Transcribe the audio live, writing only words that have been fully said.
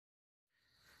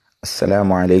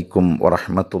അസ്സലാമു അലൈക്കും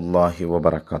വറഹ്മത്തുള്ളാഹി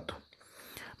വബറകാതുഹു.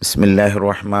 ബിസ്മില്ലാഹിർ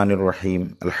റഹ്മാനിർ റഹീം.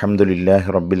 അൽഹംദുലില്ലാഹി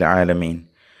റബ്ബിൽ ആലമീൻ.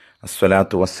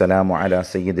 അസ്സലാത്തു വസ്സലാമു അലാ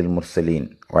സയ്യിദിൽ മുർസലീൻ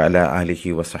വഅലാ ആലിഹി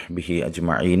വസഹ്ബിഹി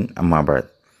അജ്മഈൻ. അമ്മാ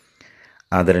ബഅദ്.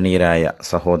 ആദരണീയരായ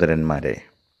സഹോദരന്മാരെ,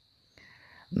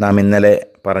 നാം ഇന്നലെ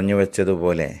പറഞ്ഞു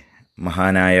വെച്ചതുപോലെ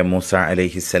മഹാനായ മൂസ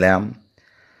അലൈഹിസ്സലാം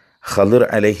ഖളിർ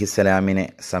അലൈഹിസ്സലാമിനെ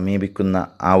സമീപിക്കുന്ന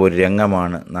ആ ഒരു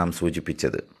രംഗമാണ് നാം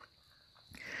സൂചിപ്പിച്ചത്.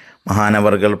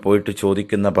 മഹാനവർകൾ പോയിട്ട്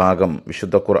ചോദിക്കുന്ന ഭാഗം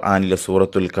വിശുദ്ധ ഖുർആനിലെ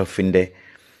സൂറത്തുൽ കഹ്ഫിൻ്റെ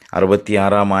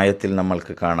 66-ാം ആയത്തിൽ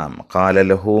നമ്മൾക്ക് കാണാം. ഖാല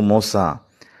ലഹു മൂസ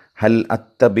ഹൽ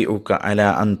അത്തബിഉക അലാ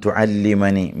അൻ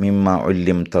തുഅല്ലിമനി മിമ്മ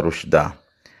ഉല്ലിംത റുഷ്ദ.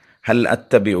 ഹൽ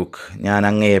അത്തബിഉക, ഞാൻ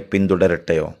അങ്ങയെ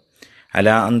പിന്തുടരട്ടെയോ?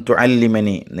 അലാ അൻ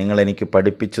തുഅല്ലിമനി, നിങ്ങളെനിക്ക്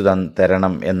പഠിപ്പിച്ചു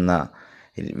തരണം എന്ന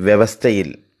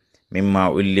വ്യവസ്ഥയിൽ മിമ്മ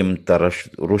ഉല്ലിംത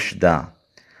റുഷ്ദ,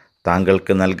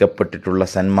 താങ്കൾക്ക് നൽകപ്പെട്ടിട്ടുള്ള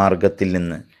സന്മാർഗത്തിൽ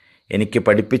നിന്ന് എനിക്ക്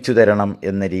പഠിപ്പിച്ചു തരണം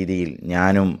എന്ന രീതിയിൽ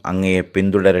ഞാനും അങ്ങയെ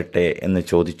പിന്തുടരട്ടെ എന്ന്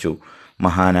ചോദിച്ചു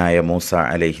മഹാനായ മൂസ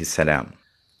അലൈഹിസ്സലാം.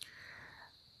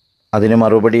 അതിന്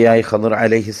മറുപടിയായി ഖളിർ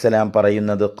അലൈഹിസ്സലാം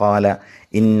പറയുന്നത്, ഖാല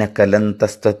ഇന്നക ലൻ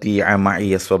തസ്തതീഅ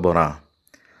മഇയ സ്വബ്റ,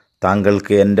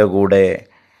 താങ്കൾക്ക് എൻ്റെ കൂടെ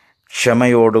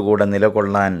ക്ഷമയോടുകൂടെ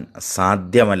നിലകൊള്ളാൻ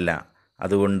സാധ്യമല്ല,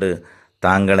 അതുകൊണ്ട്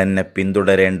താങ്കൾ എന്നെ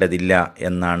പിന്തുടരേണ്ടതില്ല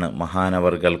എന്നാണ്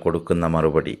മഹാനവർകൾ കൊടുക്കുന്ന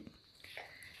മറുപടി.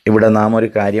 ഇവിടെ നാം ഒരു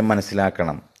കാര്യം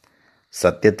മനസ്സിലാക്കണം.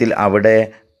 സത്യത്തിൽ അവിടെ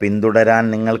പിന്തുടരാൻ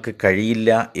നിങ്ങൾക്ക് കഴിയില്ല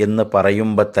എന്ന്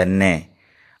പറയുമ്പോൾ തന്നെ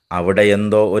അവിടെ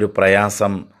എന്തോ ഒരു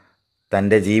പ്രയാസം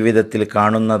തൻ്റെ ജീവിതത്തിൽ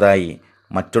കാണുന്നതായി,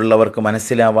 മറ്റുള്ളവർക്ക്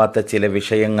മനസ്സിലാവാത്ത ചില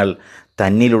വിഷയങ്ങൾ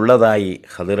തന്നിലുള്ളതായി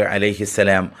ഖളിർ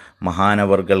അലൈഹിസ്സലാം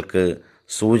മഹാനവർകൾക്ക്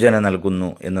സൂചന നൽകുന്നു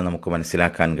എന്ന് നമുക്ക്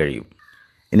മനസ്സിലാക്കാൻ കഴിയും.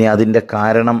 ഇനി അതിൻ്റെ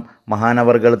കാരണം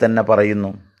മഹാനവർകൾ തന്നെ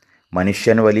പറയുന്നു.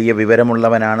 മനുഷ്യൻ വലിയ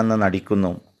വിവരമുള്ളവനാണെന്ന്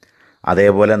നടിക്കുന്നു.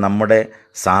 അതേപോലെ നമ്മുടെ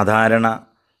സാധാരണ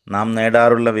നാം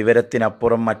നേടാറുള്ള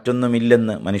വിവരത്തിനപ്പുറം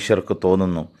മറ്റൊന്നുമില്ലെന്ന് മനുഷ്യർക്ക്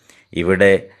തോന്നുന്നു.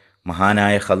 ഇവിടെ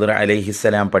മഹാനായ ഖളിർ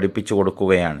അലൈഹിസ്സലാം പഠിപ്പിച്ചു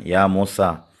കൊടുക്കുകയാണ്. യാ മൂസ,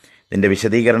 ഇതിൻ്റെ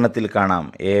വിശദീകരണത്തിൽ കാണാം,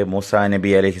 ഏ മൂസ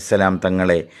നബി അലൈഹിസ്സലാം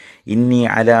തങ്ങളെ, ഇന്നി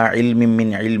അലാ ഇൽമിൻ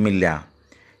മിൻ ഇൽമില്ല,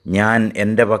 ഞാൻ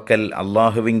എൻ്റെ പക്കൽ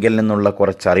അള്ളാഹുവിങ്കൽ നിന്നുള്ള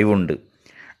കുറച്ചറിവുണ്ട്.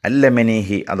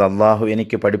 അല്ലമനീഹി, അത് അള്ളാഹു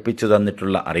എനിക്ക് പഠിപ്പിച്ചു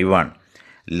തന്നിട്ടുള്ള അറിവാണ്.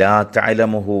 ലാ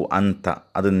തഅലമുഹു അൻത,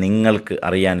 അത് നിങ്ങൾക്ക്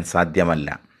അറിയാൻ സാധ്യമല്ല.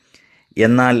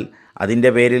 എന്നാൽ അതിൻ്റെ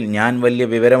പേരിൽ ഞാൻ വലിയ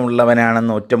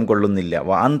വിവരമുള്ളവനാണെന്ന് ഒറ്റം കൊള്ളുന്നില്ല.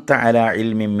 വ അൻത അലാ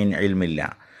ഇൽമിൻ മിൻ ഇൽമില്ല,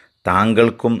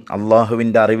 താങ്കൾക്കും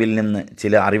അള്ളാഹുവിൻ്റെ അറിവിൽ നിന്ന്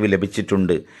ചില അറിവ്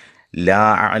ലഭിച്ചിട്ടുണ്ട്. ലാ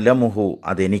അലമുഹു,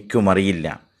 അതെനിക്കും അറിയില്ല.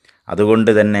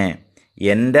 അതുകൊണ്ട് തന്നെ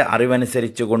എൻ്റെ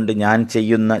അറിവനുസരിച്ച് കൊണ്ട് ഞാൻ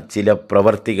ചെയ്യുന്ന ചില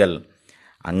പ്രവർത്തികൾ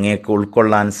അങ്ങേക്ക്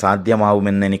ഉൾക്കൊള്ളാൻ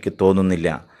സാധ്യമാവുമെന്ന് എനിക്ക് തോന്നുന്നില്ല.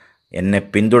 എന്നെ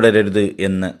പിന്തുടരരുത്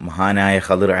എന്ന് മഹാനായ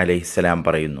ഖളിർ അലൈഹിസ്സലാം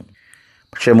പറയുന്നു.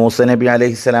 പക്ഷേ മൂസ നബി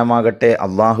അലൈഹിസ്സലാം ആകട്ടെ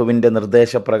അള്ളാഹുവിൻ്റെ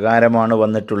നിർദ്ദേശപ്രകാരമാണ്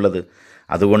വന്നിട്ടുള്ളത്.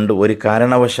 അതുകൊണ്ട് ഒരു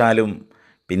കാരണവശാലും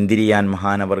പിന്തിരിയാൻ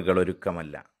മഹാനവർകൾ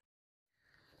ഒരുക്കമല്ല.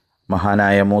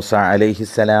 മഹാനായ മൂസ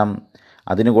അലൈഹിസ്സലാം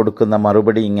അതിന് കൊടുക്കുന്ന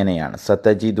മറുപടി ഇങ്ങനെയാണ്.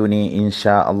 സതജിദുനി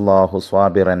ഇൻഷാ അല്ലാഹു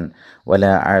സ്വാബിറൻ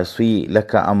വല അസ്വി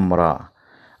ലക അംറ,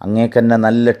 അങ്ങേക്കെന്നെ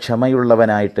നല്ല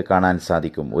ക്ഷമയുള്ളവനായിട്ട് കാണാൻ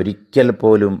സാധിക്കും. ഒരിക്കൽ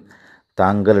പോലും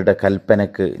താങ്കളുടെ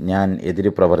കൽപ്പനയ്ക്ക് ഞാൻ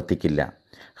എതിര് പ്രവർത്തിക്കില്ല.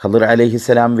 ഖളിർ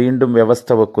അലൈഹിസ്സലാം വീണ്ടും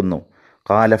വ്യവസ്ഥ വെക്കുന്നു.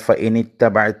 ഖാല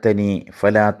ഫഇനിത്തബഅതനി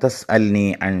ഫലാ തസ്അൽനി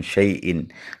അൻ ഷൈഇൻ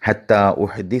ഹത്താ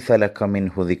ഉഹ്ദിസ ലക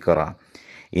മിൻഹു ദിക്റ,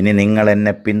 ഇനി നിങ്ങൾ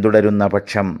എന്നെ പിന്തുടരുന്ന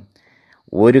പക്ഷം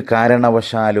ഒരു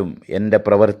കാരണവശാലും എൻ്റെ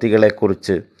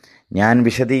പ്രവൃത്തികളെക്കുറിച്ച് ഞാൻ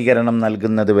വിശദീകരണം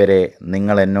നൽകുന്നതുവരെ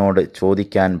നിങ്ങൾ എന്നോട്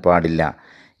ചോദിക്കാൻ പാടില്ല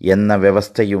എന്ന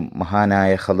വ്യവസ്ഥയും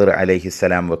മഹാനായ ഖളിർ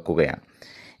അലൈഹിസ്സലാം വെക്കുകയാണ്.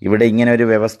 ഇവിടെ ഇങ്ങനെ ഒരു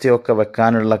വ്യവസ്ഥയൊക്കെ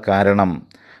വെക്കാനുള്ള കാരണം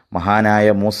മഹാനായ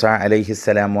മൂസ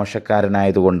അലൈഹിസ്സലാം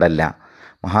മോശക്കാരനായതുകൊണ്ടല്ല,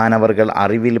 മഹാനവർകൾ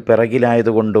അറിവിൽ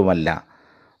പിറകിലായതുകൊണ്ടുമല്ല.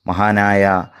 മഹാനായ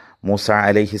മൂസ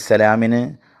അലൈഹിസ്സലാമിന്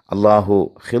അള്ളാഹു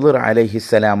ഖളിർ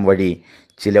അലൈഹിസ്സലാം വഴി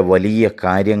ചില വലിയ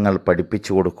കാര്യങ്ങൾ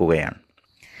പഠിപ്പിച്ചു കൊടുക്കുകയാണ്.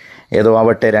 ഏതോ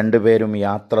ആവട്ടെ രണ്ടുപേരും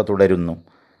യാത്ര തുടരുന്നു.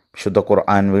 വിശുദ്ധ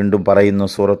ഖുർആൻ വീണ്ടും പറയുന്നു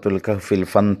സൂറത്തുൽ കഹ്ഫിൽ,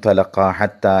 ഫൻതലഖാ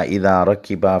ഹത്താ ഇദാ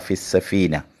റകിബാ ഫിസ്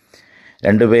സഫീന,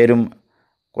 രണ്ടുപേരും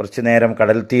കുറച്ചു നേരം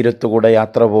കടൽ തീരത്തുകൂടെ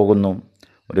യാത്ര പോകുന്നു.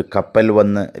 ഒരു കപ്പൽ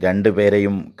വന്ന്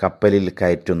രണ്ടുപേരെയും കപ്പലിൽ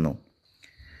കയറ്റുന്നു.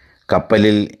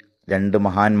 കപ്പലിൽ രണ്ട്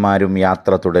മഹാന്മാരും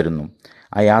യാത്ര തുടരുന്നു.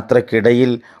 ആ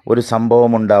യാത്രക്കിടയിൽ ഒരു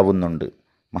സംഭവം ഉണ്ടാവുന്നുണ്ട്.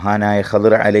 മഹാനായ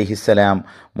ഖളിർ അലൈഹിസ്സലാം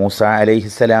മൂസ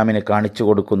അലൈഹിസ്സലാമിന് കാണിച്ചു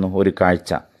കൊടുക്കുന്നു ഒരു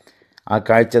കാഴ്ച. ആ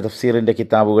കാഴ്ച തഫ്സീറിൻ്റെ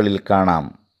കിതാബുകളിൽ കാണാം.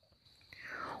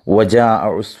 വജാ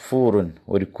ഉസ്ഫൂറുൻ,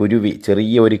 ഒരു കുരുവി,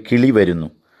 ചെറിയ ഒരു കിളി വരുന്നു.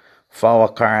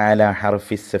 ഫവഖഅ അലാ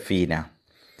ഹർഫിസ് സഫീന,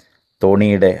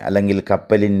 തോണിയുടെ അല്ലെങ്കിൽ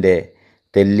കപ്പലിൻ്റെ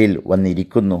തെല്ലിൽ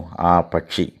വന്നിരിക്കുന്നു ആ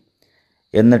പക്ഷി.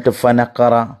 എന്നിട്ട്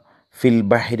ഫനഖറ ഫിൽ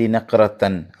ബഹ്രി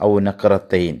നഖറത്തൻ ഔ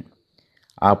നഖറത്തൈൻ,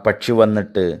 ആ പക്ഷി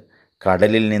വന്നിട്ട്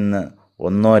കടലിൽ നിന്ന്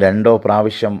ഒന്നോ രണ്ടോ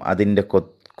പ്രാവശ്യം അതിൻ്റെ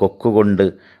കൊക്കുകൊണ്ട്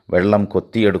വെള്ളം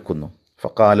കൊത്തിയെടുക്കുന്നു.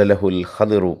 ഫഖാല ലഹുൽ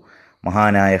ഖദിറു,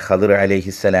 മഹാനായ ഖദിർ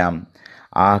അലൈഹിസ്സലാം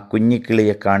ആ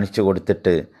കുഞ്ഞിക്കിളിയെ കാണിച്ചു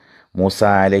കൊടുത്തിട്ട് മൂസ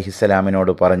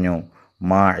അലൈഹിസ്സലാമിനോട് പറഞ്ഞു,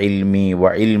 മാ ഇൽമി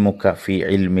വ ഇൽമുക ഫി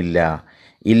ഇൽമില്ലാ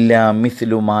ഇല്ലാ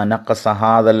മിസ്ലു മാ നഖസ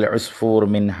ഹാദൽ ഉസ്ഫൂർ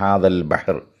മിൻ ഹാദൽ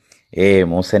ബഹർ.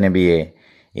 മൂസ നബിയെ,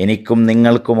 എനിക്കും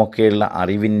നിങ്ങൾക്കുമൊക്കെയുള്ള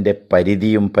അറിവിൻ്റെ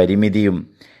പരിധിയും പരിമിതിയും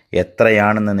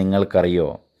എത്രയാണെന്ന് നിങ്ങൾക്കറിയോ?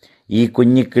 ഈ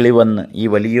കുഞ്ഞിക്കിളി വന്ന് ഈ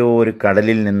വലിയൊരു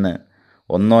കടലിൽ നിന്ന്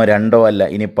ഒന്നോ രണ്ടോ അല്ല,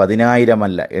 ഇനി 10,000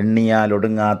 അല്ല,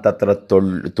 എണ്ണിയാലൊടുങ്ങാത്തത്ര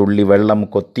തുള്ളി വെള്ളം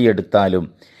കൊത്തിയെടുത്താലും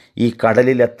ഈ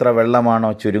കടലിൽ എത്ര വെള്ളമാണോ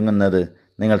ചുരുങ്ങുന്നത്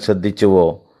നിങ്ങൾ ശ്രദ്ധിച്ചുവോ?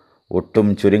 ഒട്ടും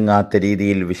ചുരുങ്ങാത്ത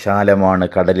രീതിയിൽ വിശാലമാണ്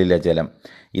കടലിലെ ജലം.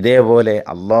 ഇതേപോലെ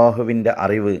അള്ളാഹുവിൻ്റെ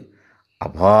അറിവ്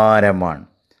അപാരമാണ്.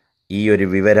 ഈ ഒരു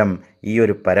വിവരം, ഈ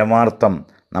ഒരു പരമാർത്ഥം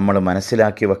നമ്മൾ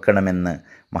മനസ്സിലാക്കി വെക്കണമെന്ന്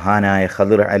മഹാനായ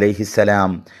ഖദിർ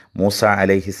അലൈഹിസ്സലാം മൂസ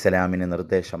അലൈഹിസ്സലാമിന്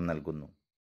നിർദ്ദേശം നൽകുന്നു.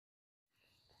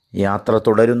 യാത്ര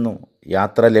തുടരുന്നു.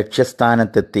 യാത്ര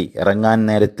ലക്ഷ്യസ്ഥാനത്തെത്തി. ഇറങ്ങാൻ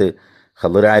നേരത്ത്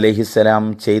ഖദിർ അലൈഹിസ്സലാം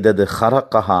ചെയ്തത്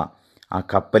ഖറഖഹ, ആ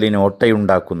കപ്പലിന്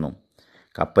ഓട്ടയുണ്ടാക്കുന്നു.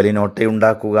 കപ്പലിന്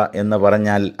ഓട്ടയുണ്ടാക്കുക എന്ന്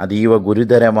പറഞ്ഞാൽ അതീവ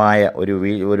ഗുരുതരമായ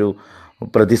ഒരു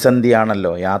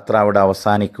പ്രതിസന്ധിയാണല്ലോ. യാത്ര അവിടെ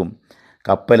അവസാനിക്കും,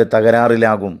 കപ്പൽ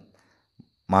തകരാറിലാകും.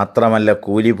 മാത്രമല്ല,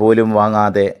 കൂലി പോലും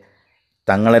വാങ്ങാതെ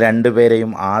തങ്ങളെ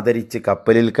രണ്ടുപേരെയും ആദരിച്ച്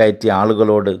കപ്പലിൽ കയറ്റിയ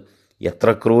ആളുകളോട് എത്ര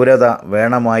ക്രൂരത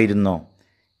വേണമായിരുന്നോ.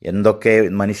 എന്തൊക്കെ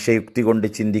മനുഷ്യയുക്തി കൊണ്ട്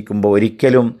ചിന്തിക്കുമ്പോൾ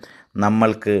ഒരിക്കലും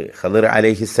നമ്മൾക്ക് ഖദിർ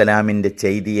അലൈഹിസ്സലാമിൻ്റെ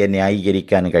ചെയ്തിയെ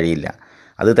ന്യായീകരിക്കാൻ കഴിയില്ല.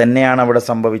 അത് തന്നെയാണ് അവിടെ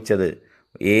സംഭവിച്ചത്.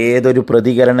 ഏതൊരു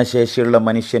പ്രതികരണശേഷിയുള്ള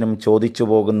മനുഷ്യനും ചോദിച്ചു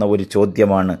പോകുന്ന ഒരു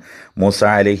ചോദ്യമാണ് മൂസ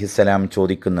അലൈഹിസ്സലാം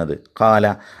ചോദിക്കുന്നത്. ഖാല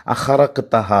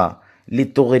അഖറഖ്തഹ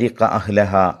ലിതുഗ്രിഖ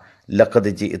അഹ്ലഹ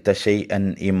ലഖദ് ജിഇത ശൈഅൻ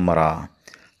ഇമ്രാ.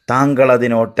 താങ്കൾ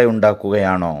അതിന്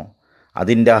ഓട്ടയുണ്ടാക്കുകയാണോ?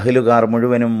 അതിൻ്റെ അഹ്ലുകാർ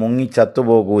മുഴുവനും മുങ്ങി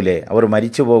ചത്തുപോകൂലേ, അവർ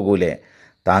മരിച്ചു പോകൂലേ?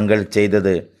 താങ്കൾ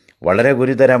ചെയ്തത് വളരെ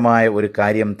ഗുരുതരമായ ഒരു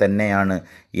കാര്യം തന്നെയാണ്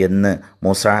എന്ന്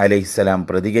മൂസ അലൈഹിസ്സലാം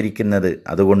പ്രതികരിക്കുന്നത്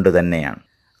അതുകൊണ്ട് തന്നെയാണ്.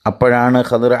 അപ്പോഴാണ്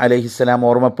ഖദിർ അലൈഹിസ്സലാം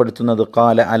ഓർമ്മപ്പെടുത്തുന്നത്,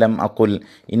 ഖാല അലം അഖുൽ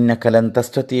ഇന്നക ലൻ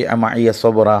തസ്തതിഅ മഇയ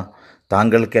സബ്റ.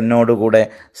 താങ്കൾക്ക് എന്നോടുകൂടെ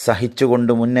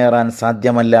സഹിച്ചുകൊണ്ട് മുന്നേറാൻ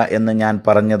സാധ്യമല്ല എന്ന് ഞാൻ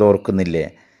പറഞ്ഞതോർക്കുന്നില്ലേ?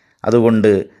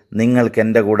 അതുകൊണ്ട് നിങ്ങൾക്ക്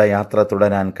എൻ്റെ കൂടെ യാത്ര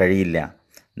തുടരാൻ കഴിയില്ല,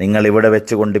 നിങ്ങൾ ഇവിടെ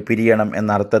വെച്ചുകൊണ്ട് പിരിയണം എന്ന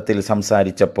അർത്ഥത്തിൽ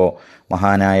സംസാരിച്ചപ്പോൾ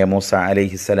മഹാനായ മൂസ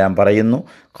അലൈഹിസ്സലാം പറയുന്നു,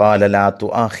 ഖാല ലാ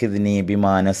തുആഖിദ്നി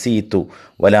ബിമാ നസീതു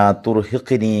വലാ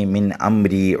തുർഹിഖ്നി മിൻ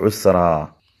അംരി ഉസ്റാ.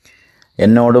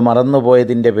 എന്നോട്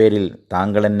മറന്നുപോയതിൻ്റെ പേരിൽ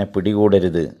താങ്കൾ എന്നെ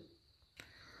പിടികൂടരുത്.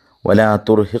 വലാ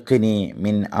തുർഹിഖ്നി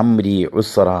മിൻ അംരി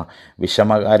ഉസ്റാ,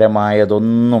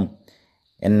 വിഷമകരമായതൊന്നും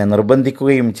എന്നെ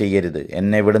നിർബന്ധിക്കുകയും ചെയ്യരുത്,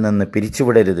 എന്നെ ഇവിടെ നിന്ന്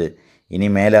പിരിച്ചുവിടരുത്, ഇനി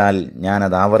മേലാൽ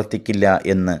ഞാനത് ആവർത്തിക്കില്ല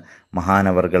എന്ന്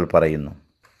മഹാനവർകൾ പറയുന്നു.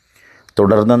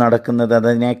 തുടർന്ന് നടക്കുന്നത്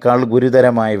അതിനേക്കാൾ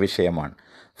ഗുരുതരമായ വിഷയമാണ്.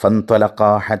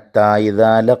 ഫൻതലഖാ ഹത്താ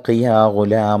ഇദാ ലഖിയാ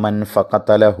ഗുലാമൻ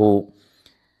ഫഖതലഹു.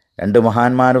 രണ്ട്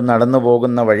മഹാന്മാരും നടന്നു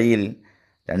പോകുന്ന വഴിയിൽ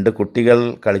രണ്ട് കുട്ടികൾ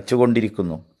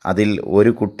കളിച്ചുകൊണ്ടിരിക്കുന്നു. അതിൽ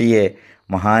ഒരു കുട്ടിയെ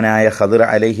മഹാനായ ഖദിർ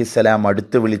അലൈഹിസ്സലാം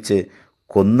അടുത്ത് വിളിച്ച്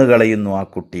കൊന്നുകളയുന്നു. ആ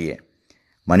കുട്ടിയെ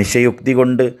മനുഷ്യയുക്തി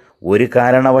കൊണ്ട് ഒരു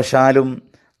കാരണവശാലും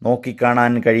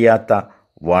നോക്കിക്കാണാൻ കഴിയാത്ത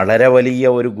വളരെ വലിയ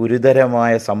ഒരു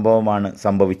ഗുരുതരമായ സംഭവമാണ്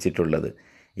സംഭവിച്ചിട്ടുള്ളത്.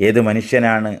 ഏത്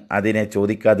മനുഷ്യനാണ് അതിനെ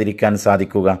ചോദിക്കാതിരിക്കാൻ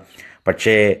സാധിക്കുക?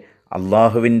 പക്ഷേ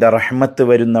അള്ളാഹുവിൻ്റെ റഹ്മത്ത്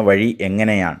വരുന്ന വഴി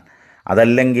എങ്ങനെയാണ്?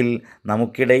 അതല്ലെങ്കിൽ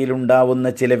നമുക്കിടയിലുണ്ടാവുന്ന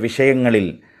ചില വിഷയങ്ങളിൽ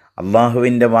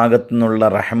അള്ളാഹുവിൻ്റെ ഭാഗത്തു നിന്നുള്ള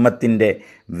റഹ്മത്തിൻ്റെ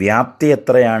വ്യാപ്തി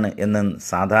എത്രയാണ് എന്ന്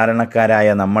സാധാരണക്കാരായ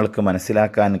നമ്മൾക്ക്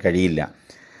മനസ്സിലാക്കാൻ കഴിയില്ല.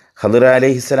 ഖദിർ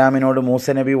അലൈഹിസ്സലാമിനോട് മൂസ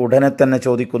നബി ഉടനെ തന്നെ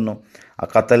ചോദിക്കുന്നു,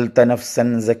 അഖതൽത നഫ്സൻ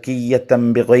സകിയ്യതൻ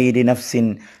ബിഗൈരി നഫ്സിൻ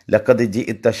ലഖദ്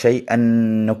ജിഇത ശൈഅൻ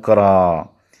നുക്റാ.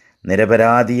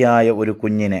 നിരപരാധിയായ ഒരു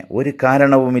കുഞ്ഞിനെ ഒരു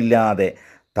കാരണവുമില്ലാതെ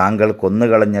താങ്കൾ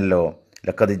കൊന്നുകളഞ്ഞല്ലോ.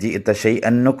 ലഖദ് ജിഇത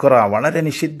ശൈഅൻ നുക്റാ, വളരെ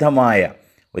നിഷിദ്ധമായ,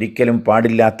 ഒരിക്കലും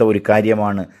പാടില്ലാത്ത ഒരു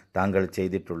കാര്യമാണ് താങ്കൾ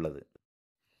ചെയ്തിട്ടുള്ളത്.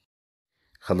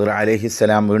 ഖദിർ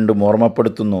അലൈഹിസ്സലാം വീണ്ടും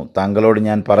ഓർമ്മപ്പെടുത്തുന്നു, താങ്കളോട്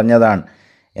ഞാൻ പറഞ്ഞതാണ്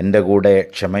എൻ്റെ കൂടെ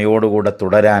ക്ഷമയോടുകൂടെ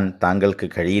തുടരാൻ താങ്കൾക്ക്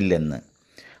കഴിയില്ലെന്ന്.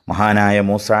 മഹാനായ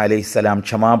മൂസ അലൈഹിസ്സലാം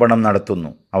ക്ഷമാപണം നടത്തുന്നു.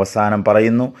 അവസാനം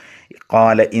പറയുന്നു,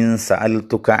 ഖാല ഇൻ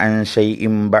സഅൽതുക അൻ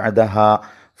ശൈഇൻ ബഅദഹാ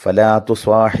ഫലാ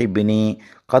തുസാഹിബ്നി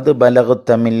ഖദ്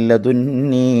ബലഗ്ത മിൻ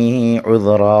ലദുന്നി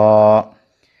ഉദ്റാ.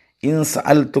 ഇൻ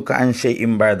സഅൽതുക അൻ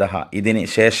ശൈഇൻ ബഅദഹാ, ഇതിന്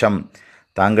ശേഷം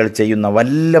താങ്കൾ ചെയ്യുന്ന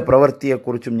വല്ല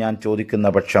പ്രവൃത്തിയെക്കുറിച്ചും ഞാൻ ചോദിക്കുന്ന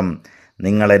പക്ഷം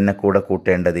നിങ്ങൾ എന്നെ കൂടെ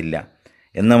കൂട്ടേണ്ടതില്ല.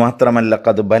 എന്ന് മാത്രമല്ല,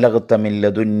 ഖദ് ബലഗ്ത മിൻ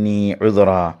ലദുന്നി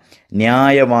ഉദ്റാ,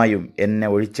 ന്യായമായും എന്നെ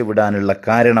ഒഴിച്ചുവിടാനുള്ള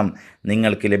കാരണം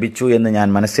നിങ്ങൾക്ക് ലഭിച്ചു എന്ന് ഞാൻ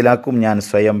മനസ്സിലാക്കും, ഞാൻ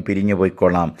സ്വയം പിരിഞ്ഞു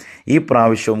പോയിക്കൊള്ളാം, ഈ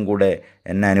പ്രാവശ്യവും കൂടെ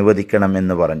എന്നെ അനുവദിക്കണം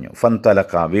എന്ന് പറഞ്ഞു.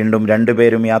 ഫൻതലഖ, വീണ്ടും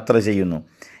രണ്ടുപേരും യാത്ര ചെയ്യുന്നു.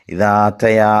 ഇദാ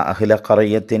അതയാ അഹ്ല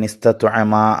ഖറിയത്തിൻ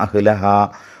ഇസ്തത്അമാ അഹ്ലഹാ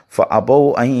ഫഅബൗ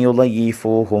അൻ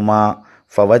യുളയ്യിഫൂഹുമാ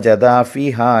ഫവജദാ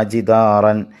ഫീഹാ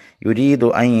ജിദാറൻ യുരീദു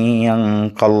അൻ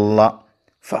യൻഖല്ല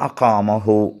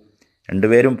ഫഅഖാമഹു.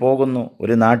 രണ്ടുപേരും പോകുന്നു,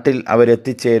 ഒരു നാട്ടിൽ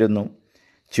അവരെത്തിച്ചേരുന്നു.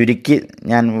 ചുരുക്കി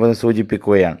ഞാൻ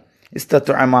സൂചിപ്പിക്കുകയാണ്.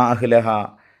 ഇസ്തത്അമാ അഹ്ലഹ,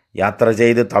 യാത്ര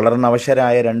ചെയ്ത്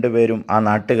തളർന്നവശരായ രണ്ടുപേരും ആ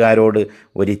നാട്ടുകാരോട്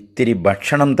ഒരിത്തിരി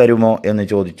ഭക്ഷണം തരുമോ എന്ന്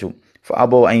ചോദിച്ചു.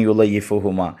 ഫഅബൗ അൻ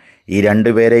യുളയ്യിഫുഹുമാ, ഈ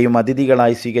രണ്ടുപേരെയും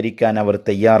അതിഥികളായി സ്വീകരിക്കാൻ അവർ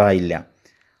തയ്യാറായില്ല.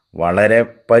 വളരെ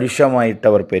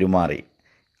പരുഷമായിട്ടവർ പെരുമാറി.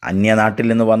 അന്യനാട്ടിൽ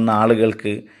നിന്ന് വന്ന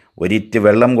ആളുകൾക്ക് ഒരിറ്റ്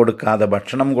വെള്ളം കൊടുക്കാതെ,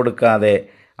 ഭക്ഷണം കൊടുക്കാതെ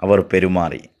അവർ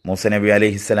പെരുമാറി. മൂസ നബി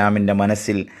അലൈഹിസ്സലാമിൻ്റെ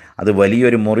മനസ്സിൽ അത്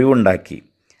വലിയൊരു മുറിവുണ്ടാക്കി.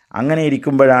 അങ്ങനെ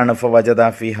ഇരിക്കുമ്പോഴാണ് ഫവജദാ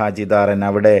ഫീഹാ ജിദാറൻ,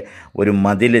 അവിടെ ഒരു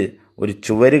മതിൽ, ഒരു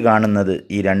ചുവര് കാണുന്നത്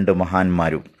ഈ രണ്ട്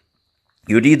മഹാന്മാരും.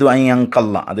 യുരീദു അൻ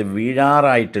യൻഖല്ല, അത്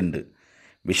വീഴാറായിട്ടുണ്ട്.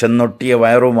 വിശന്നൊട്ടിയ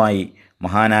വയറുമായി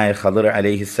മഹാനായ ഖദർ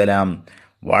അലൈഹിസ്സലാം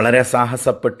വളരെ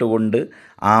സാഹസപ്പെട്ടുകൊണ്ട്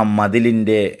ആ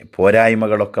മതിലിൻ്റെ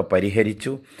പോരായ്മകളൊക്കെ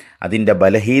പരിഹരിച്ചു, അതിൻ്റെ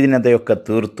ബലഹീനതയൊക്കെ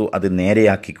തീർത്തു, അത്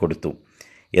നേരെയാക്കി കൊടുത്തു.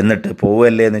 എന്നിട്ട്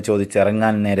പോവല്ലേ എന്ന്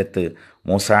ചോദിച്ചിറങ്ങാൻ നേരത്ത്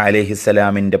മൂസ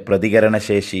അലൈഹിസ്സലാമിൻ്റെ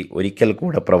പ്രതികരണശേഷി ഒരിക്കൽ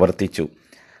കൂടെ പ്രവർത്തിച്ചു.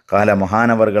 കാല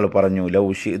മഹാനവർകൾ പറഞ്ഞു, ലൗ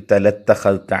ശിഅ്ത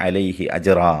ലത്തഖൽത അലൈഹി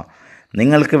അജ്റാ,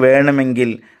 നിങ്ങൾക്ക് വേണമെങ്കിൽ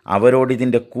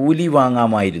അവരോടിതിൻ്റെ കൂലി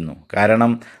വാങ്ങാമായിരുന്നു.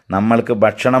 കാരണം നമ്മൾക്ക്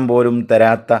ഭക്ഷണം പോലും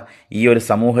തരാത്ത ഈ ഒരു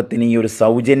സമൂഹത്തിന് ഈ ഒരു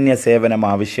സൗജന്യ സേവനം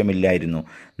ആവശ്യമില്ലായിരുന്നു,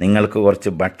 നിങ്ങൾക്ക്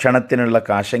കുറച്ച് ഭക്ഷണത്തിനുള്ള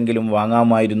കാശെങ്കിലും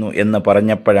വാങ്ങാമായിരുന്നു എന്ന്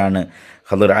പറഞ്ഞപ്പോഴാണ്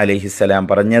ഖദർ അലൈഹിസ്സലാം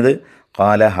പറഞ്ഞത്,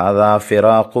 ഖാല ഹാദാ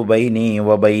ഫിറാഖു ബൈനി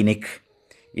വബൈനിക്,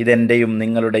 ഇതെൻ്റെയും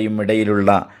നിങ്ങളുടെയും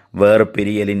ഇടയിലുള്ള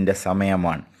വേർപിരിയലിൻ്റെ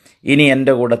സമയമാണ്. ഇനി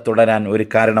എൻ്റെ കൂടെ തുടരാൻ ഒരു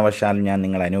കാരണവശാൽ ഞാൻ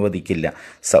നിങ്ങളെ അനുവദിക്കില്ല.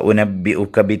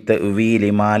 സഉനബ്ബിഉക ബിതഅ്വീലി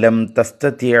മാ ലം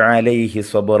തസ്തതി' അലൈഹി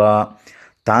സ്വബ്റാ,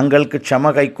 താങ്കൾക്ക്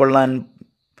ക്ഷമ കൈക്കൊള്ളാൻ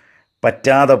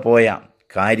പറ്റാതെ പോയ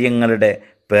കാര്യങ്ങളുടെ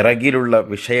പിറകിലുള്ള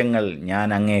വിഷയങ്ങൾ ഞാൻ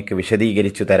അങ്ങേക്ക്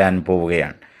വിശദീകരിച്ചു തരാൻ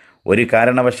പോവുകയാണ്. ഒരു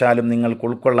കാരണവശാലും നിങ്ങൾക്ക്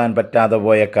ഉൾക്കൊള്ളാൻ പറ്റാതെ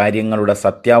പോയ കാര്യങ്ങളുടെ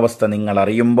സത്യാവസ്ഥ നിങ്ങൾ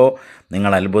അറിയുമ്പോൾ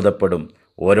നിങ്ങൾ അത്ഭുതപ്പെടും.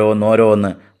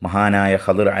 ഓരോന്നോരോന്ന് മഹാനായ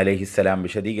ഖദർ അലൈഹിസ്സലാം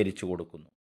വിശദീകരിച്ചു കൊടുക്കുന്നു.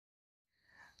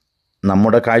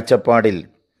 നമ്മുടെ കാഴ്ചപ്പാടിൽ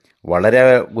വളരെ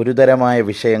ഗുരുതരമായ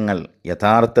വിഷയങ്ങൾ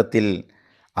യഥാർത്ഥത്തിൽ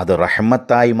അത്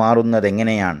റഹ്മത്തായി മാറുന്നത്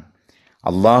എങ്ങനെയാണ്,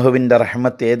 അള്ളാഹുവിൻ്റെ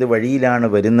റഹ്മത്ത് ഏത് വഴിയിലാണ്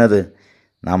വരുന്നത്,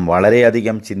 നാം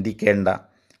വളരെയധികം ചിന്തിക്കേണ്ട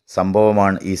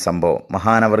സംഭവമാണ് ഈ സംഭവം.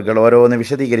 മഹാനവർകൾ ഓരോന്ന്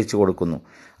വിശദീകരിച്ചു കൊടുക്കുന്നു.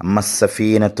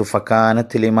 അമ്മസ്സഫീനത്തു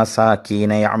ഫകാനത്ത്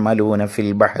ലിമസാകീന യഅമലൂന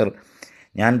ഫിൽ ബഹർ,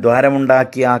 ഞാൻ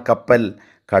ദ്വാരമുണ്ടാക്കിയ ആ കപ്പൽ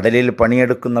കടലിൽ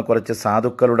പണിയെടുക്കുന്ന കുറച്ച്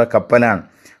സാധുക്കളുടെ കപ്പലാണ്.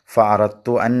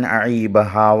 ഫഅറത്തു അൻ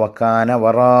അഈബഹാ വകാന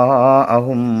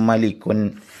വറാഅഹും മലികുൻ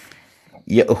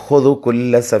യഅഖുദു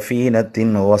കുല്ല സഫീനത്തിൻ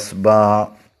വസ്ബാ,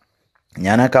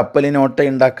 ഞാൻ ആ കപ്പലിന്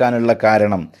ഓട്ടയുണ്ടാക്കാനുള്ള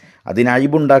കാരണം, അതിന്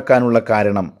അയിബുണ്ടാക്കാനുള്ള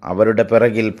കാരണം, അവരുടെ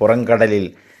പിറകിൽ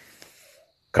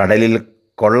കടലിൽ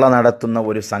കൊള്ള നടത്തുന്ന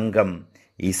ഒരു സംഘം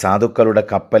ഈ സാധുക്കളുടെ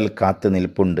കപ്പൽ കാത്തു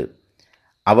നിൽപ്പുണ്ട്.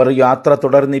 അവർ യാത്ര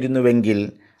തുടർന്നിരുന്നുവെങ്കിൽ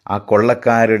ആ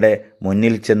കൊള്ളക്കാരുടെ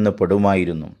മുന്നിൽ ചെന്ന്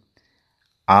പെടുമായിരുന്നു.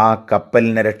 ആ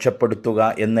കപ്പലിനെ രക്ഷപ്പെടുത്തുക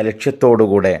എന്ന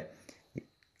ലക്ഷ്യത്തോടുകൂടെ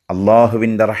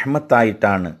അള്ളാഹുവിൻ്റെ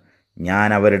റഹ്മത്തായിട്ടാണ് ഞാൻ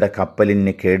അവരുടെ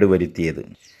കപ്പലിന് കേടുവരുത്തിയത്.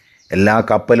 എല്ലാ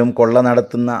കപ്പലും കൊള്ള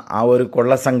നടത്തുന്ന ആ ഒരു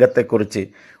കൊള്ള സംഘത്തെക്കുറിച്ച്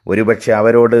ഒരുപക്ഷെ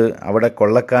അവരോട് അവിടെ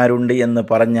കൊള്ളക്കാരുണ്ട് എന്ന്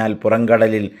പറഞ്ഞാൽ,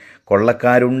 പുറംകടലിൽ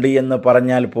കൊള്ളക്കാരുണ്ട് എന്ന്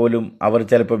പറഞ്ഞാൽ പോലും അവർ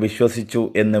ചിലപ്പോൾ വിശ്വസിച്ചു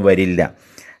എന്ന് വരില്ല.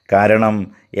 കാരണം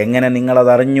എങ്ങനെ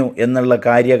നിങ്ങളതറിഞ്ഞു എന്നുള്ള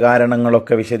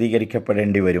കാര്യകാരണങ്ങളൊക്കെ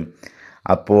വിശദീകരിക്കപ്പെടേണ്ടി വരും.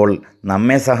 അപ്പോൾ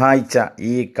നമ്മെ സഹായിച്ച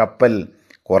ഈ കപ്പൽ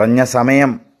കുറഞ്ഞ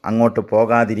സമയം അങ്ങോട്ട്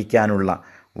പോകാതിരിക്കാനുള്ള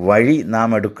വഴി നാം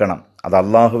എടുക്കണം. അത്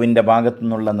അള്ളാഹുവിൻ്റെ ഭാഗത്തു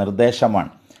നിന്നുള്ള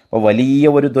നിർദ്ദേശമാണ്. അപ്പോൾ വലിയ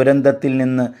ഒരു ദുരന്തത്തിൽ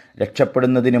നിന്ന്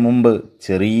രക്ഷപ്പെടുന്നതിന് മുമ്പ്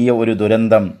ചെറിയ ഒരു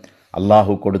ദുരന്തം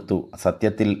അള്ളാഹു കൊടുത്തു.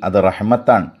 സത്യത്തിൽ അത്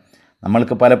റഹ്മത്താണ്.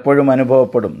 നമ്മൾക്ക് പലപ്പോഴും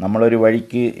അനുഭവപ്പെടും, നമ്മളൊരു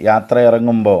വഴിക്ക് യാത്ര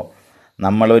ഇറങ്ങുമ്പോൾ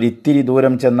നമ്മളൊരിത്തിരി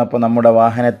ദൂരം ചെന്നപ്പോൾ നമ്മുടെ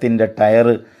വാഹനത്തിൻ്റെ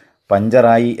ടയറ്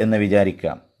പഞ്ചറായി എന്ന്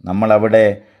വിചാരിക്കാം. നമ്മളവിടെ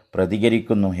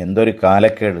പ്രതികരിക്കുന്നു, എന്തൊരു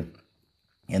കാലക്കേട്,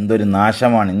 എന്തൊരു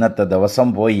നാശമാണ്, ഇന്നത്തെ ദിവസം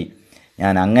പോയി,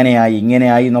 ഞാൻ അങ്ങനെയായി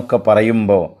ഇങ്ങനെയായി എന്നൊക്കെ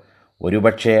പറയുമ്പോൾ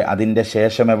ഒരുപക്ഷെ അതിൻ്റെ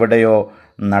ശേഷം എവിടെയോ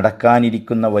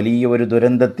നടക്കാനിരിക്കുന്ന വലിയ ഒരു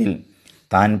ദുരന്തത്തിൽ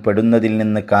താൻ പെടുന്നതിൽ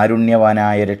നിന്ന്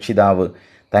കാരുണ്യവാനായ രക്ഷിതാവ്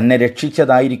തന്നെ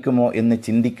രക്ഷിച്ചതായിരിക്കുമോ എന്ന്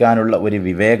ചിന്തിക്കാനുള്ള ഒരു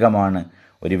വിവേകമാണ്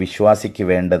ഒരു വിശ്വാസിക്ക്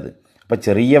വേണ്ടത്. അപ്പോൾ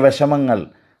ചെറിയ വിഷമങ്ങൾ,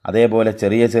 അതേപോലെ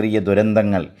ചെറിയ ചെറിയ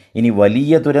ദുരന്തങ്ങൾ, ഇനി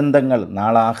വലിയ ദുരന്തങ്ങൾ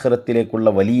നാളെ ആഖിറത്തിലേക്കുള്ള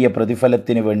വലിയ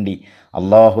പ്രതിഫലത്തിന് വേണ്ടി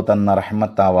അള്ളാഹു തന്ന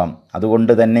റഹ്മത്താവാം.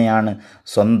 അതുകൊണ്ട് തന്നെയാണ്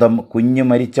സ്വന്തം കുഞ്ഞ്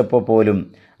മരിച്ചപ്പോൾ പോലും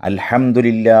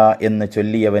അൽഹംദുലില്ലാ എന്ന്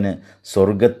ചൊല്ലിയവന്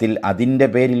സ്വർഗത്തിൽ അതിൻ്റെ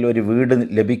പേരിൽ ഒരു വീട്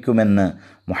ലഭിക്കുമെന്ന്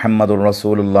മുഹമ്മദുർ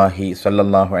റസൂലുള്ളാഹി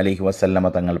സ്വല്ലല്ലാഹു അലൈഹി വസല്ലമ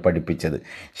തങ്ങൾ പഠിപ്പിച്ചത്.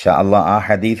 ഇൻഷാ അല്ലാഹ് ആ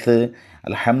ഹദീസ്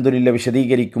അൽഹംദുലില്ലാ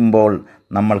വിശദീകരിക്കുമ്പോൾ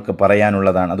നമ്മൾക്ക്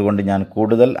പറയാനുള്ളതാണ്. അതുകൊണ്ട് ഞാൻ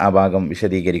കൂടുതൽ ആ ഭാഗം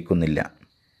വിശദീകരിക്കുന്നില്ല.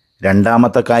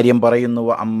 രണ്ടാമത്തെ കാര്യം പറയുന്നു,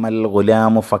 അമ്മൽ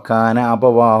ഗുലാമു ഫകാന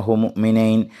അബവാഹു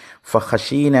മുഅ്മിനൈൻ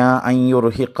ഫഖശീന അൻ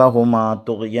യുർഹിഖഹുമാ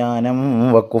തുഗ്യാനം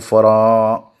വകുഫറാ.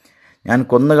 ഞാൻ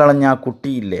കൊന്നുകളഞ്ഞ ആ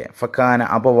കുട്ടിയില്ലേ, ഫകാന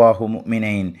അബവാഹു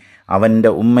മുഅ്മിനൈൻ, അവൻ്റെ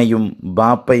ഉമ്മയും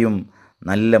ബാപ്പയും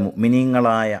നല്ല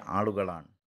മുഅ്മിനീങ്ങളായ ആളുകളാണ്.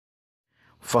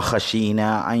 ഫഖശീന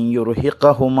അൻ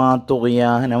യുർഹിഖഹുമാ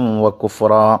തുഗ്യാനം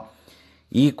വകുഫറാ.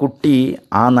 ഈ കുട്ടി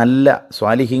ആ നല്ല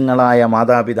സ്വാലിഹീങ്ങളായ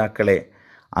മാതാപിതാക്കളെ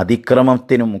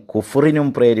അതിക്രമത്തിനും കുഫറിനും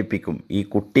പ്രേരിപ്പിക്കും. ഈ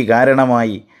കുട്ടി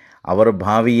കാരണമായി അവർ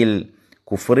ഭാവിയിൽ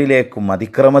കുഫറിലേക്കും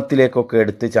അതിക്രമത്തിലേക്കൊക്കെ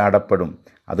എടുത്തു ചാടപ്പെടും.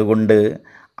 അതുകൊണ്ട്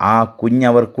ആ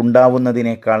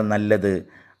കുഞ്ഞവർക്കുണ്ടാവുന്നതിനേക്കാൾ നല്ലത്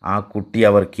ആ കുട്ടി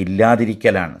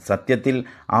അവർക്കില്ലാതിരിക്കലാണ്. സത്യത്തിൽ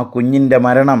ആ കുഞ്ഞിൻ്റെ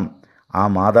മരണം ആ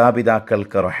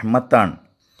മാതാപിതാക്കൾക്ക് റഹ്മത്താണ്.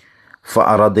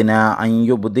 ഫഅറദ്നാ അൻ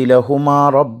യുബ്ദിലഹുമാ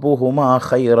റബ്ബുഹുമാ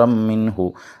ഖൈറൻ മിൻഹു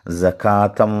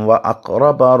സകാതൻ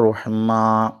വഅഖറബ റുഹ്മാ.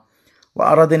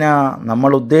 വഅറദ്ന,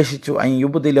 നമ്മൾ ഉദ്ദേശിച്ചു, അൻ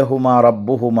യുബ്ദിലഹുമാ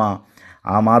റബ്ബുഹുമാ,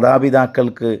 ആ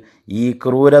മാതാപിതാക്കൾക്ക് ഈ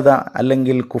ക്രൂരത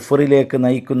അല്ലെങ്കിൽ കുഫറിലേക്ക്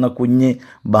നയിക്കുന്ന കുഞ്ഞ്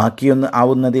ബാക്കിയൊന്ന്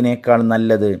ആവുന്നതിനേക്കാൾ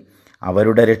നല്ലത്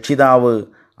അവരുടെ രക്ഷിതാവ്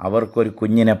അവർക്കൊരു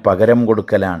കുഞ്ഞിനെ പകരം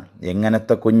കൊടുക്കലാണ്.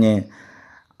 എങ്ങനത്തെ കുഞ്ഞ്?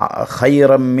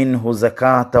 ഖൈറൻ മിൻഹു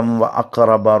സകാതൻ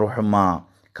വഅഖറബ റുഹ്മാ,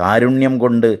 കാരുണ്യം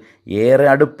കൊണ്ട് ഏറെ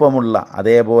അടുപ്പമുള്ള,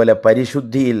 അതേപോലെ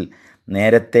പരിശുദ്ധിയിൽ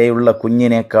നേരത്തെയുള്ള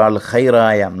കുഞ്ഞിനേക്കാൾ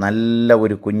ഖൈറായ നല്ല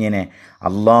ഒരു കുഞ്ഞിനെ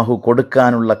അള്ളാഹു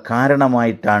കൊടുക്കാനുള്ള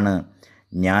കാരണമായിട്ടാണ്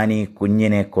ഞാൻ ഈ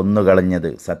കുഞ്ഞിനെ കൊന്നുകളഞ്ഞത്.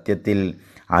 സത്യത്തിൽ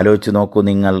ആലോചിച്ച് നോക്കൂ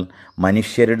നിങ്ങൾ,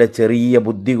 മനുഷ്യരുടെ ചെറിയ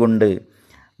ബുദ്ധി കൊണ്ട്,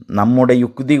 നമ്മുടെ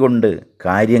യുക്തി കൊണ്ട്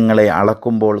കാര്യങ്ങളെ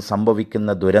അളക്കുമ്പോൾ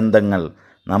സംഭവിക്കുന്ന ദുരന്തങ്ങൾ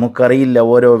നമുക്കറിയില്ല.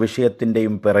 ഓരോ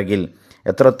വിഷയത്തിൻ്റെയും പിറകിൽ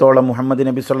എത്രത്തോളം മുഹമ്മദ്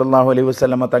നബി സല്ലല്ലാഹു അലൈഹി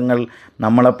വസല്ലമ തങ്ങൾ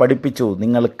നമ്മളെ പഠിപ്പിച്ചു,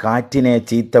 നിങ്ങൾ കാറ്റിനെ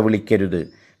ചീത്ത വിളിക്കരുത്,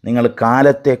 നിങ്ങൾ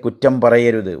കാലത്തെ കുറ്റം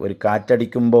പറയരുത്. ഒരു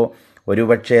കാറ്റടിക്കുമ്പോൾ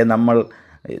ഒരുപക്ഷെ നമ്മൾ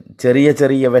ചെറിയ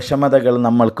ചെറിയ വിഷമതകൾ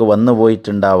നമ്മൾക്ക് വന്നു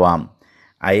പോയിട്ടുണ്ടാവാം.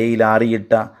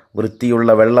 അയയിലാറിയിട്ട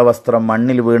വൃത്തിയുള്ള വെള്ളവസ്ത്രം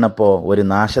മണ്ണിൽ വീണപ്പോൾ ഒരു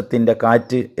നാശത്തിൻ്റെ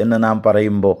കാറ്റ് എന്ന് നാം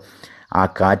പറയുമ്പോൾ ആ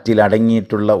കാറ്റിൽ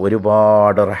അടങ്ങിയിട്ടുള്ള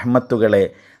ഒരുപാട് റഹ്മത്തുകളെ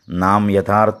നാം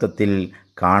യഥാർത്ഥത്തിൽ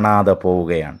കാണാതെ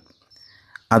പോവുകയാണ്.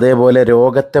 അതേപോലെ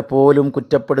രോഗത്തെ പോലും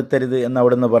കുറ്റപ്പെടുത്തരുത് എന്ന്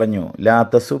അവിടുന്ന് പറഞ്ഞു. ലാ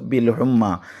തസുബിൽ ഹുമ്മ,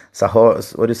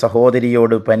 ഒരു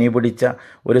സഹോദരിയോട് പനി പിടിച്ച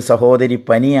ഒരു സഹോദരി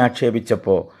പനി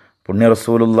ആക്ഷേപിച്ചപ്പോൾ പുണ്യ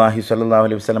റസൂലുള്ളാഹി സ്വല്ലല്ലാഹു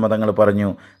അലൈഹി വസല്ലം തങ്ങൾ പറഞ്ഞു,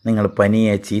 നിങ്ങൾ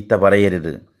പനിയെ ചീത്ത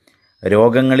പറയരുത്.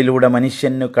 രോഗങ്ങളിലൂടെ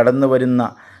മനുഷ്യന് കടന്നു വരുന്ന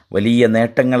വലിയ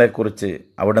നേട്ടങ്ങളെക്കുറിച്ച്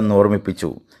അവിടുന്ന്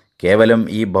ഓർമ്മിപ്പിച്ചു. കേവലം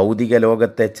ഈ ഭൗതിക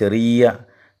ലോകത്തെ ചെറിയ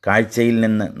കാഴ്ചയിൽ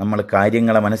നിന്ന് നമ്മൾ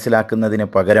കാര്യങ്ങളെ മനസ്സിലാക്കുന്നതിന്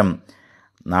പകരം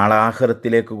നാളെ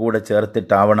ആഖിറത്തിലേക്ക് കൂടെ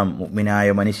ചേർത്തിട്ടാവണം മുഅ്മിനായ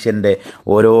മനുഷ്യൻ്റെ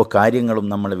ഓരോ കാര്യങ്ങളും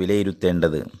നമ്മൾ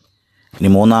വിലയിരുത്തേണ്ടത്. ഇനി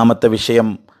മൂന്നാമത്തെ വിഷയം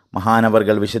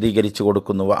മഹാനവർകൾ വിശദീകരിച്ചു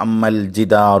കൊടുക്കുന്നു. അമ്മൽ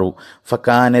ജിദാറു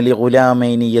ഫകാന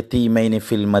ലിഗുലാമൈനി യതീമൈനി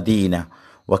ഫിൽ മദീന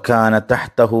വകാന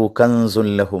തഹ്തഹു കൻസുൻ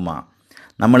ലഹുമാ.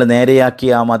 നമ്മൾ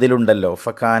നേരെയാക്കിയ ആ മതിലുണ്ടല്ലോ,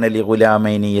 ഫകാന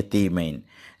ലിഗുലാമൈനി യതീമൈൻ,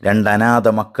 രണ്ട് അനാഥ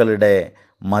മക്കളുടെ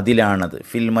മതിലാണത്.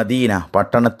 ഫിൽ മദീന,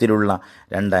 പട്ടണത്തിലുള്ള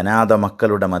രണ്ട് അനാഥ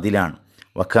മക്കളുടെ മതിലാണ്.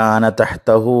 വകാന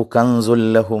തഹ്തഹു കൻസുൻ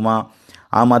ലഹുമാ,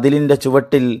 ആ മതിലിൻ്റെ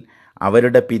ചുവട്ടിൽ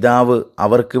അവരുടെ പിതാവ്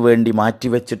അവർക്ക് വേണ്ടി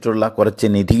മാറ്റിവെച്ചിട്ടുള്ള കുറച്ച്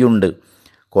നിധിയുണ്ട്,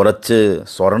 കുറച്ച്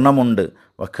സ്വർണമുണ്ട്.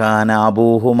 വകാന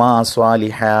അബൂഹുമാ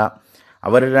സ്വാലിഹ,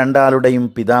 അവർ രണ്ടാളുടെയും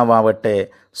പിതാവാവട്ടെ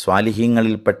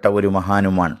സ്വാലിഹീങ്ങളിൽപ്പെട്ട ഒരു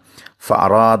മഹാനുമാണ്.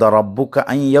 ഫഅറാദ റബ്ബുക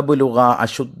അൻ യബ്ലുഗ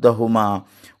അശുദ്ധഹുമാ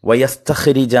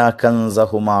വയസ്തഖ്രിജ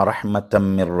കൻസഹുമാ റഹ്മത്തൻ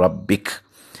മിർ റബ്ബിക്.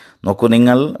 നോക്കൂ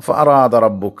നിങ്ങൾ, ഫഅറാദ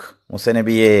റബ്ബുക്,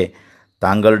 മുസനബിയെ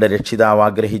താങ്കളുടെ രക്ഷിതാവ്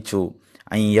ആഗ്രഹിച്ചു,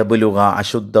 അൻ യബ്ലുഗ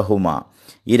അശുദ്ധഹുമാ,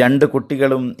 ഈ രണ്ട്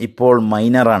കുട്ടികളും ഇപ്പോൾ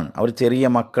മൈനറാണ്, അവർ ചെറിയ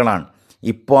മക്കളാണ്.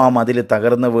 ഇപ്പോൾ ആ മതിൽ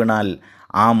തകർന്നു വീണാൽ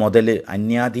ആ മുതൽ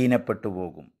അന്യാധീനപ്പെട്ടു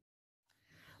പോകും,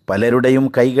 പലരുടെയും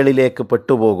കൈകളിലേക്ക്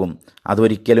പെട്ടുപോകും.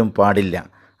 അതൊരിക്കലും പാടില്ല.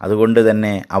 അതുകൊണ്ട്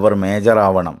തന്നെ അവർ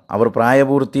മേജറാവണം, അവർ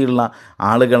പ്രായപൂർത്തിയുള്ള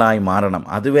ആളുകളായി മാറണം.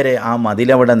 അതുവരെ ആ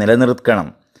മതിലവിടെ നിലനിർത്തണം.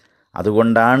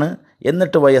 അതുകൊണ്ടാണ്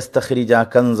എന്നിട്ട് വയസ്തഖ്രിജ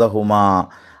കൻസഹുമാ,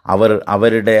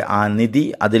 അവരുടെ ആ നിധി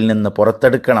അതിൽ നിന്ന്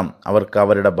പുറത്തെടുക്കണം. അവർക്ക്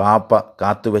അവരുടെ ബാപ്പ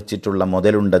കാത്തുവച്ചിട്ടുള്ള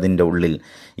മുതലുണ്ട് അതിൻ്റെ ഉള്ളിൽ.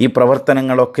 ഈ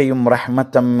പ്രവർത്തനങ്ങളൊക്കെയും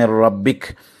റഹ്മത്തൻ മിർ റബ്ബിക്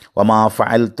വമാ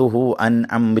ഫഅൽതുഹു അൻ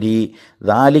അംരി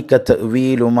ദാലിക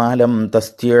തഅ്വീലു മാ ലം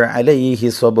തസ്തി' അലൈഹി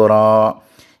സ്വബ്റാ.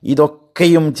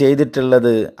 ഇതൊക്കെയും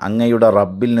ചെയ്തിട്ടുള്ളത് അങ്ങയുടെ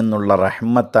റബ്ബിൽ നിന്നുള്ള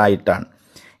റഹ്മത്തായിട്ടാണ്.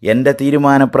 എൻ്റെ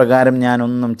തീരുമാനപ്രകാരം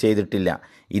ഞാനൊന്നും ചെയ്തിട്ടില്ല.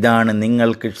 ഇതാണ്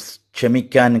നിങ്ങൾക്ക്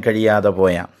ക്ഷമിക്കാൻ കഴിയാതെ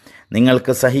പോയ,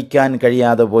 നിങ്ങൾക്ക് സഹിക്കാൻ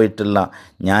കഴിയാതെ പോയിട്ടുള്ള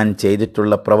ഞാൻ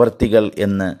ചെയ്തിട്ടുള്ള പ്രവർത്തികൾ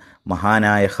എന്ന്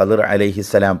മഹാനായ ഖദർ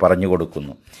അലൈഹിസ്സലാം പറഞ്ഞു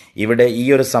കൊടുക്കുന്നു. ഇവിടെ ഈ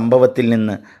ഒരു സംഭവത്തിൽ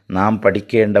നിന്ന് നാം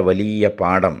പഠിക്കേണ്ട വലിയ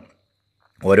പാഠം,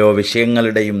 ഓരോ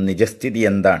വിഷയങ്ങളുടെയും നിജസ്ഥിതി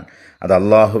എന്താണ്? അത്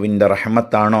അള്ളാഹുവിൻ്റെ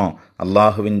റഹ്മത്താണോ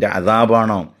അള്ളാഹുവിൻ്റെ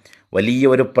അദാബാണോ?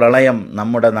 വലിയൊരു പ്രളയം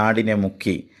നമ്മുടെ നാടിനെ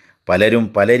മുക്കി. പലരും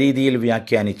പല രീതിയിൽ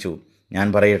വ്യാഖ്യാനിച്ചു. ഞാൻ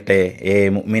പറയട്ടെ,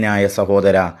 മുഅ്മിനായ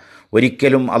സഹോദര,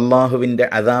 ഒരിക്കലും അള്ളാഹുവിൻ്റെ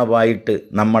അദാബായിട്ട്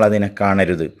നമ്മളതിനെ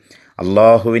കാണരുത്.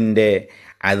 അള്ളാഹുവിൻ്റെ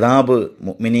അദാബ്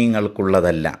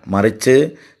മുഅ്മിനീങ്ങൾക്കുള്ളതല്ല, മറിച്ച്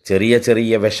ചെറിയ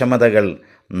ചെറിയ വിഷമതകൾ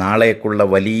നാളേക്കുള്ള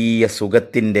വലിയ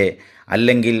സുഖത്തിൻ്റെ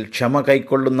അല്ലെങ്കിൽ ക്ഷമ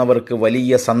കൈക്കൊള്ളുന്നവർക്ക്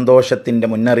വലിയ സന്തോഷത്തിൻ്റെ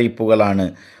മുന്നറിയിപ്പുകളാണ്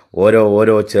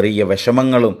ഓരോ ചെറിയ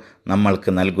വിഷമങ്ങളും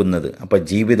നമ്മൾക്ക് നൽകുന്നത്. അപ്പോൾ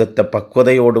ജീവിതത്തെ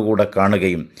പക്വതയോടുകൂടെ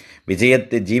കാണുകയും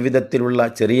ജീവിതത്തിലുള്ള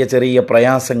ചെറിയ ചെറിയ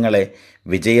പ്രയാസങ്ങളെ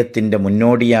വിജയത്തിൻ്റെ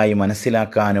മുന്നോടിയായി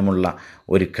മനസ്സിലാക്കാനുമുള്ള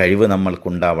ഒരു കഴിവ്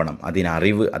നമ്മൾക്കുണ്ടാവണം.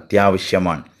 അതിനറിവ്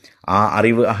അത്യാവശ്യമാണ്. ആ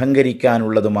അറിവ്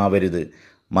അഹങ്കരിക്കാനുള്ളതുമാവരുത്,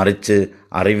 മറിച്ച്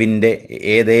അറിവിൻ്റെ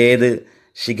ഏതേത്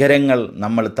ശിഖരങ്ങൾ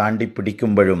നമ്മൾ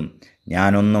താണ്ടിപ്പിടിക്കുമ്പോഴും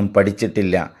ഞാനൊന്നും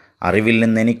പഠിച്ചിട്ടില്ല, അറിവിൽ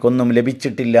നിന്ന് എനിക്കൊന്നും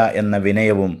ലഭിച്ചിട്ടില്ല എന്ന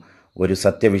വിനയവും ഒരു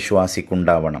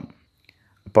സത്യവിശ്വാസിക്കുണ്ടാവണം.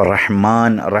 അപ്പോൾ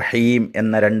റഹ്മാൻ റഹീം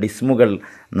എന്ന 2 ഇസ്മുകൾ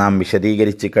നാം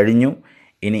വിശദീകരിച്ച് കഴിഞ്ഞു.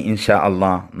 ഇനി ഇൻഷാ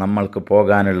അള്ളാഹ് നമ്മൾക്ക്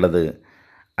പോകാനുള്ളത്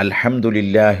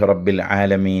അൽഹംദുലില്ലാഹി റബ്ബിൽ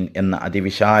ആലമീൻ എന്ന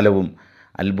അതിവിശാലവും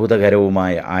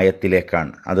അത്ഭുതകരവുമായ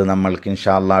ആയത്തിലേക്കാണ്. അത് നമ്മൾക്ക്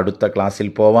ഇൻഷാ അള്ളാഹ് അടുത്ത ക്ലാസ്സിൽ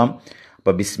പോവാം.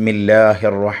 അപ്പോൾ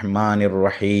ബിസ്മില്ലാഹിർ റഹ്മാനിർ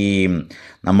റഹീം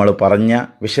നമ്മൾ പറഞ്ഞ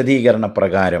വിശദീകരണ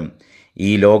പ്രകാരം ഈ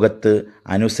ലോകത്ത്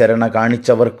അനുസരണ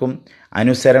കാണിച്ചവർക്കും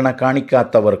അനുസരണ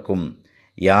കാണിക്കാത്തവർക്കും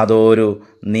യാതൊരു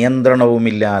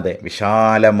നിയന്ത്രണവുമില്ലാതെ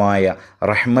വിശാലമായ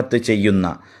റഹ്മത്ത് ചെയ്യുന്ന,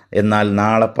 എന്നാൽ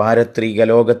നാളെ പാരത്രിക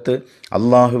ലോകത്ത്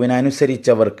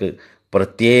അള്ളാഹുവിനനുസരിച്ചവർക്ക്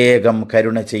പ്രത്യേകം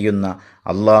കരുണ ചെയ്യുന്ന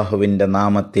അള്ളാഹുവിൻ്റെ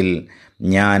നാമത്തിൽ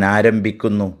ഞാൻ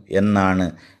ആരംഭിക്കുന്നു എന്നാണ്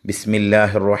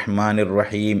ബിസ്മില്ലാഹിർ റഹ്മാനിർ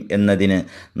റഹീം എന്നതിന്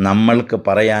നമ്മൾക്ക്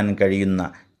പറയാൻ കഴിയുന്ന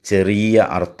ചെറിയ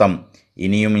അർത്ഥം.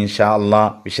 ഇനിയും ഇൻഷാ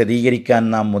അള്ളാഹ് വിശദീകരിക്കാൻ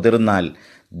നാം മുതിർന്നാൽ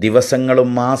ദിവസങ്ങളും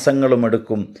മാസങ്ങളും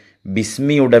എടുക്കും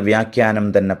ബിസ്മിയുടെ വ്യാഖ്യാനം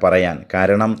തന്നെ പറയാൻ.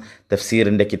 കാരണം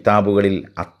തഫ്സീറിൻ്റെ കിതാബുകളിൽ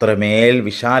അത്രമേൽ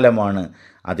വിശാലമാണ്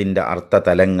അതിൻ്റെ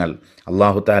അർത്ഥതലങ്ങൾ.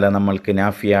 അല്ലാഹു തആല നമ്മൾക്ക്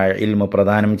നാഫിയായ ഇൽമ്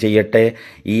പ്രദാനം ചെയ്യട്ടെ.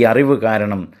 ഈ അറിവ്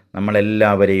കാരണം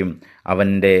നമ്മളെല്ലാവരെയും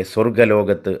അവൻ്റെ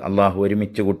സ്വർഗ്ഗലോകത്ത് അള്ളാഹു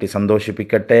ഒരുമിച്ച് കൂട്ടി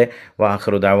സന്തോഷിപ്പിക്കട്ടെ.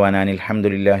 വആഖിറു ദഅവാനാ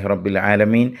അൽഹംദുലില്ലാഹി റബ്ബിൽ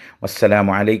ആലമീൻ.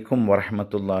 വസ്സലാമു അലൈക്കും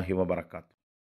വറഹ്മത്തുള്ളാഹി വബറകാതുഹു.